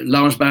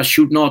 Laurens Baas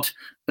should not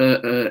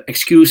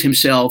excuse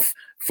himself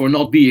for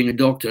not being a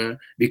doctor,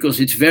 because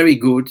it's very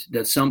good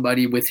that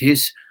somebody with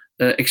his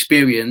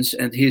experience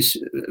and his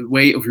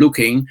way of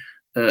looking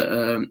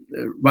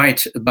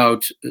writes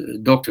about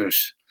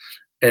doctors.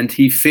 And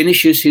he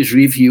finishes his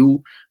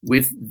review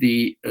with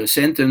the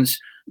sentence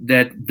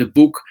that the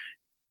book,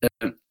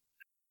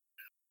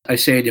 I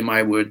say it in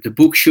my word, the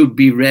book should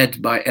be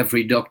read by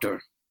every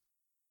doctor.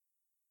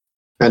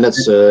 And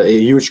that's a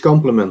huge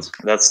compliment.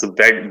 That's the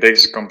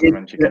biggest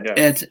compliment you can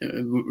get.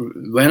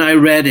 When I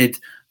read it,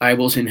 I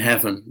was in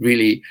heaven,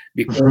 really,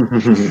 because all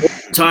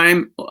the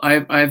time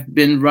I've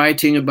been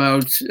writing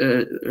about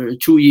 2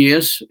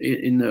 years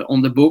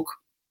on the book,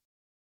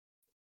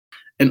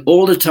 and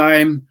all the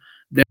time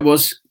there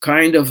was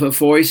kind of a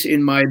voice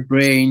in my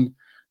brain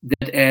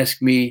that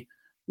asked me,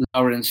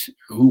 Laurens,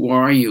 who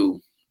are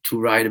you to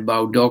write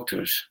about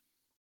doctors?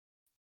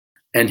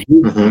 And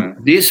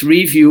this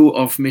review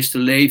of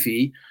Mr.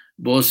 Levy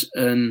was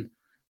I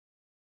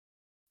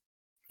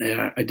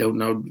don't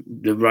know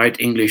the right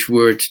English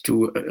word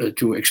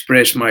to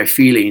express my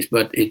feelings,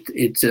 but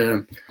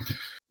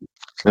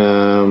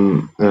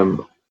I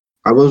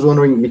was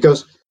wondering,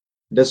 because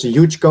that's a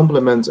huge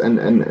compliment,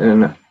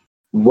 and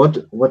what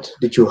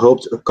did you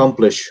hope to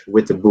accomplish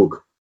with the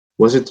book?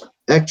 Was it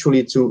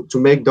actually to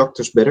make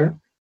doctors better,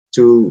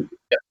 to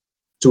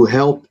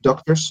help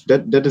doctors?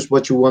 That is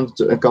what you wanted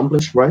to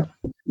accomplish, right?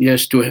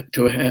 Yes,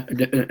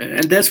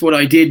 and that's what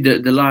I did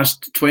the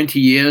last 20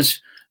 years.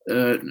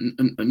 I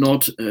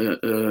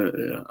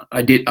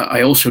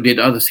also did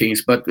other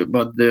things, but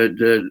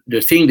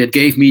the thing that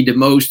gave me the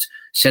most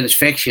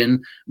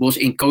satisfaction was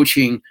in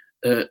coaching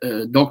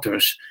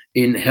doctors,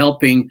 in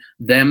helping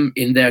them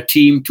in their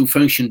team to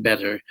function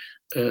better.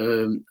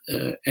 And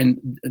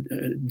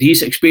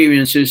these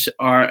experiences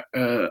are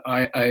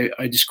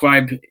I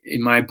describe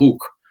in my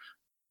book.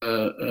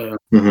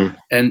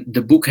 And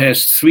the book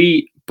has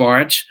 3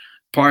 parts.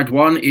 Part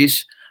 1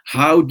 is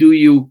how do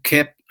you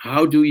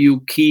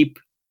keep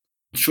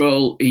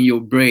control in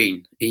your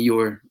brain, in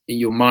your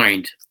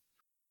mind.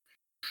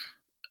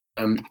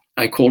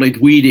 I call it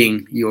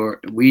weeding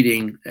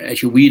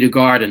as you weed a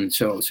garden.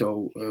 So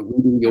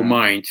weeding your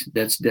mind.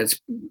 That's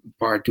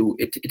part 2.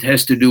 It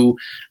has to do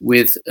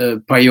with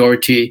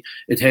priority.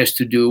 It has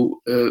to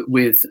do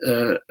with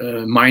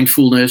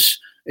mindfulness.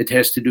 It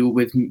has to do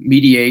with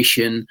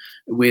mediation,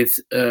 with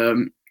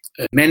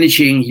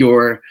managing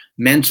your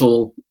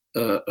mental,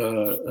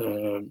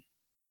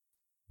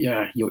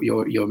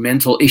 your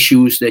mental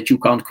issues that you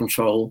can't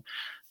control.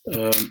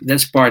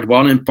 That's part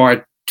 1, and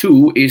part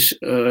 2 is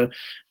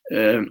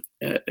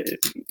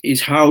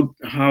how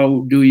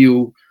do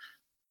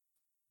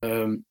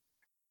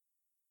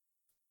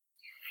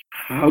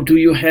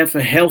you have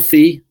a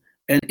healthy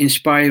and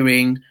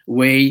inspiring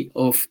way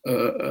of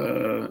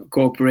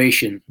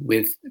cooperation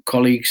with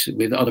colleagues,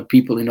 with other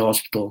people in the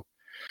hospital.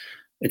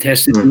 It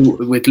has to do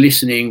with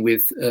listening,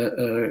 with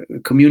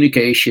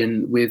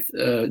communication, with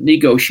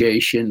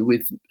negotiation,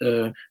 with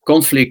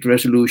conflict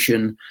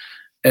resolution.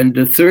 And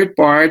the third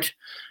part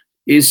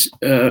is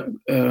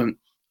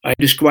I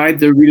describe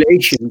the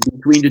relation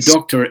between the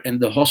doctor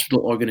and the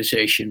hospital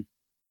organization,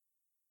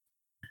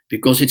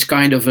 because it's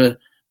kind of an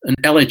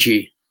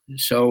elegy.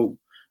 So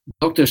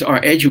doctors are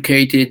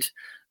educated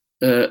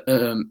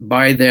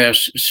by their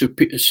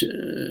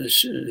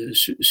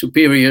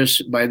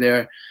superiors, by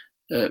their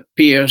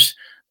peers.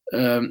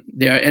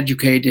 They are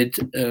educated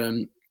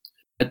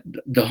that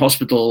the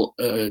hospital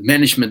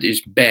management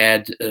is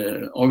bad,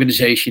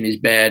 organization is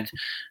bad.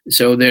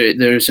 So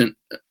there's an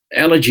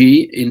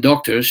allergy in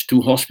doctors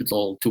to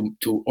hospital,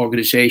 to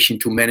organization,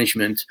 to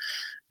management.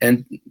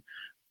 And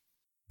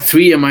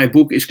 3 in my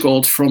book is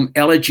called From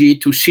Allergy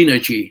to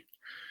Synergy,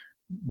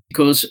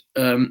 because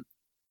I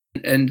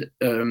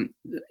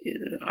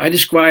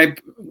describe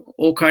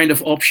all kind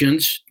of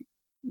options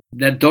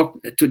that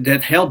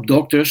help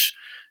doctors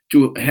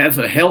to have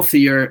a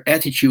healthier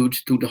attitude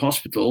to the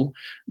hospital,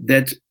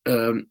 that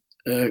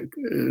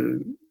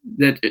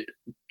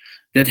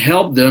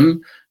help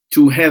them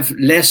to have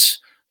less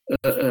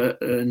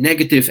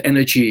negative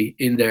energy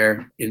in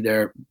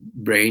their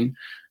brain,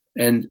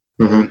 and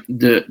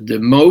the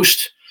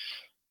most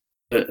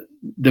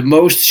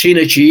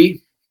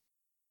synergy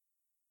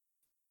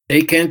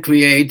they can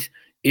create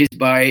is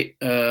by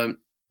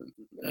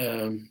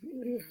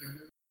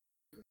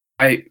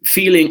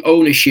feeling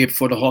ownership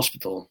for the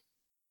hospital.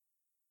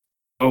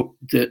 So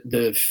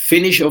the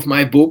finish of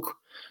my book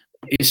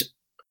is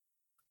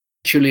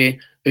actually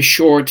a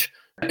short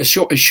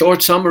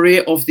summary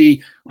of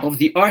the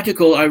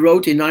article I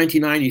wrote in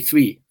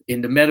 1993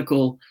 in the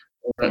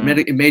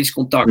Medisch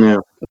Contact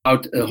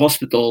about a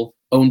hospital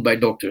owned by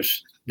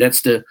doctors.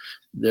 That's the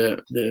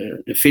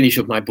finish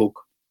of my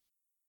book.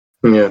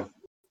 Yeah.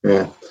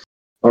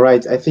 All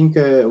right. I think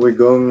we're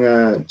going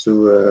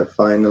to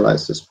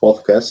finalize this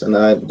podcast, and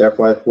I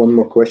therefore have one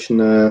more question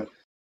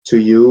to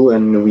you,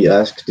 and we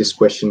ask this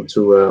question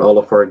to all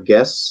of our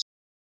guests.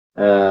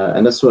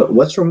 And that's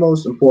what's your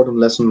most important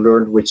lesson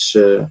learned, which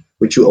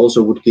you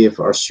also would give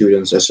our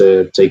students as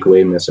a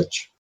takeaway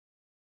message?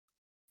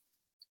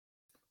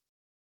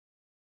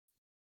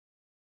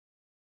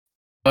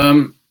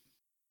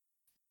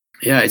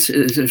 It's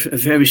a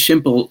very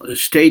simple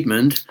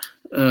statement.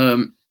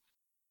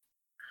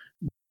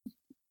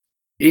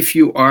 If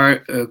you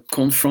are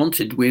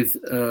confronted with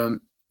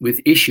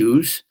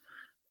issues,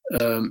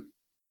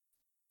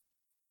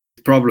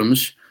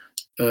 problems,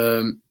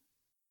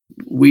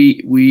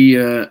 we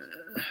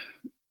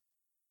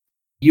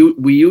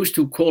used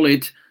to call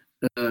it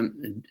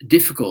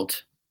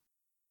difficult.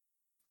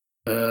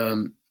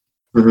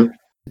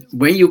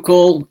 When you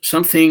call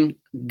something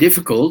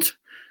difficult,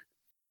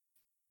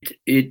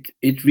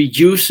 it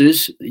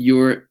reduces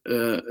your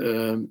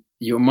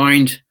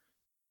mind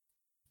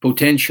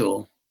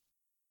potential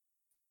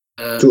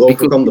to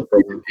overcome the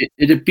problem.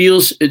 It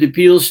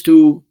appeals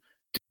to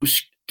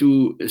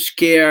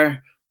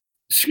scare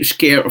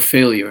of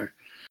failure.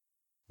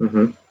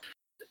 Mm-hmm.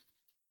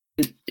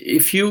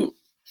 If you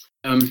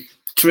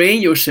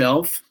train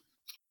yourself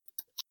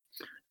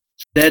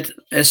that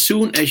as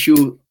soon as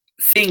you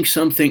think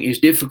something is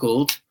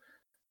difficult,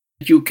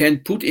 you can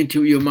put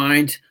into your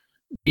mind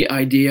the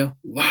idea,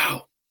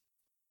 wow,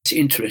 it's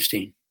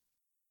interesting.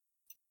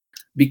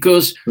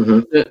 Because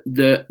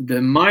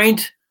the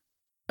mind,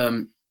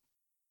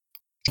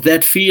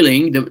 that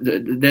feeling,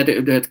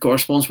 that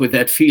corresponds with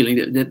that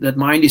feeling, that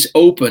mind is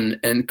open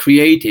and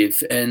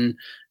creative and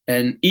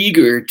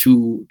eager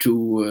to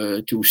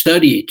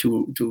study,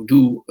 to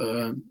do,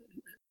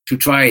 to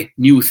try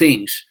new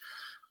things.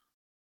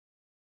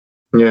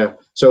 Yeah,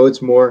 so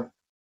it's more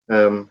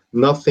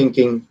not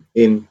thinking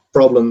in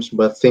problems,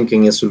 but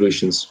thinking in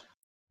solutions.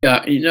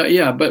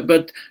 Yeah,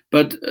 but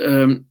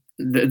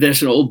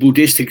there's an old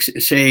Buddhistic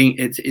saying.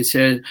 It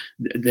says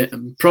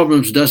the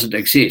problems doesn't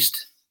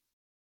exist,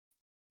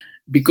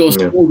 because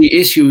all the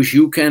issues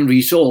you can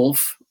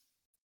resolve.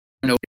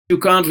 If you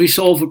can't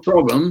resolve a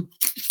problem,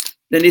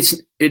 then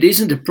it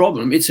isn't a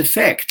problem. It's a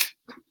fact.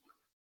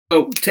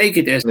 So take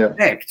it as a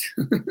fact.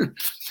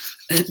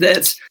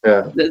 That's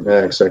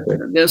exactly.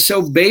 There's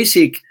so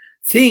basic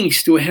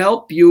things to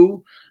help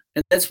you,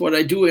 and that's what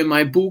I do in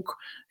my book.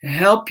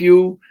 Help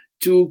you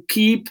to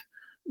keep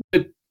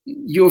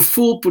your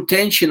full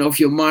potential of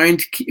your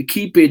mind,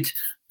 keep it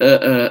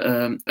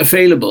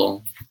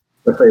available.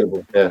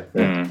 Yeah.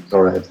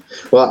 All right.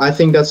 Well, I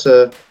think that's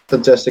a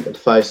fantastic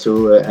advice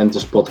to end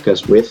this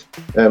podcast with.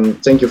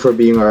 Thank you for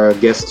being our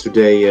guest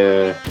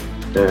today,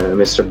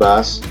 Mr.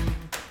 Baas.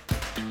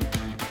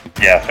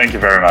 Yeah, thank you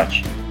very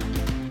much.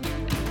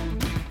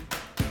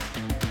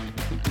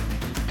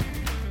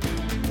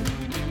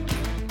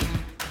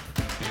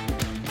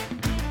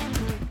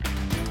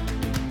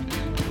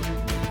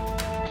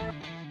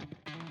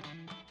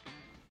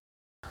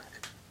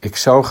 Ik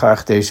zou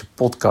graag deze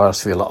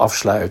podcast willen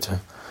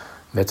afsluiten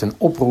met een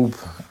oproep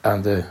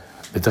aan de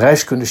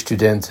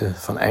bedrijfskundestudenten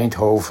van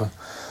Eindhoven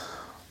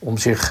om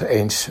zich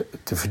eens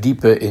te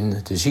verdiepen in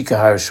de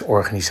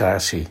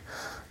ziekenhuisorganisatie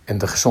en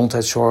de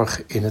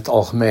gezondheidszorg in het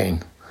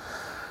algemeen.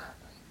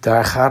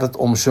 Daar gaat het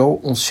om zo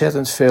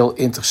ontzettend veel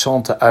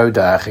interessante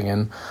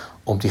uitdagingen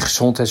om die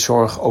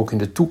gezondheidszorg ook in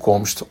de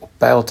toekomst op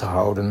peil te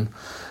houden.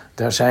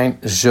 Daar zijn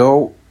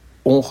zo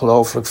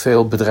ongelooflijk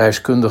veel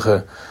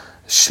bedrijfskundige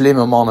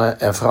slimme mannen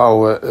en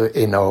vrouwen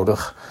in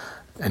nodig.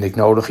 En ik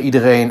nodig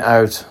iedereen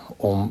uit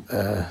om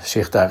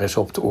zich daar eens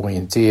op te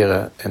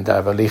oriënteren en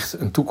daar wellicht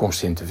een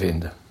toekomst in te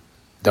vinden.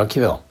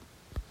 Dankjewel.